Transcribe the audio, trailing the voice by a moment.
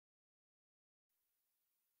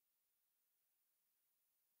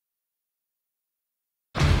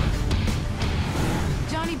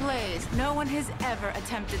blaze. No one has ever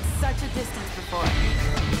attempted such a distance before.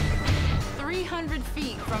 300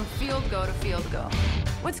 feet from field goal to field goal.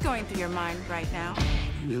 What's going through your mind right now?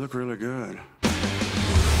 You look really good.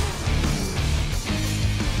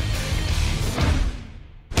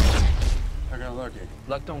 I got lucky.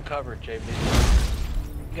 Luck don't cover it, JB.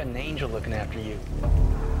 You got an angel looking after you.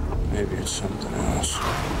 Maybe it's something else.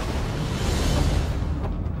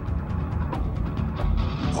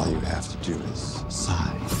 All you have to do is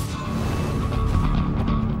sigh.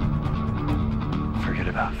 Forget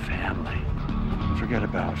about family. Forget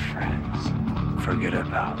about friends. Forget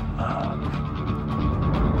about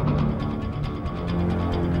love.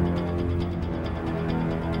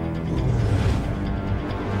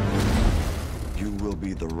 You will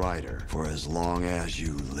be the writer for as long as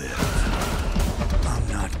you live. I'm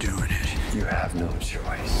not doing it. You have no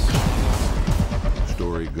choice.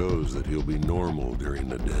 Story goes that he'll be normal during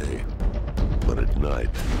the day, but at night,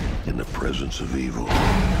 in the presence of evil,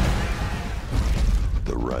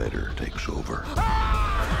 the writer takes over.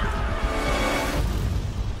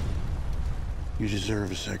 You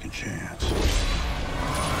deserve a second chance.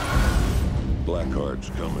 Blackheart's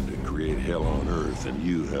coming to create hell on Earth, and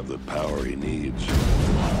you have the power he needs.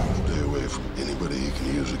 Stay away from anybody he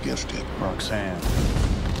can use against him. Roxanne,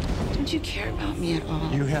 Don't you care about me at all?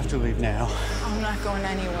 you have to leave now. I'm not going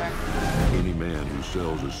anywhere. Any man who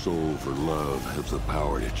sells his soul for love has the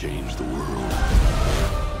power to change the world.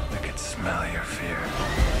 I can smell your fear.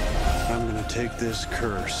 I'm gonna take this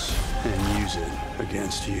curse and use it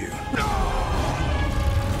against you.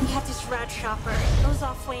 We had this rat chopper. It was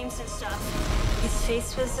all flames and stuff. His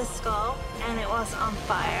face was a skull, and it was on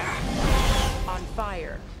fire. On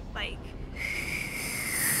fire. Like,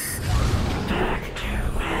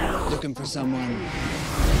 Looking for someone.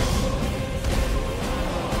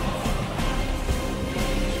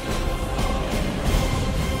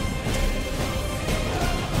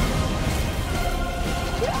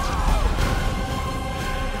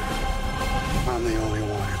 I'm the only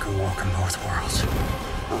one who can walk in both worlds.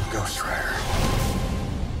 I'm Ghost Rider.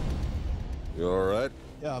 You all right?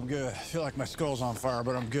 Yeah, I'm good. I feel like my skull's on fire,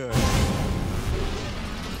 but I'm good.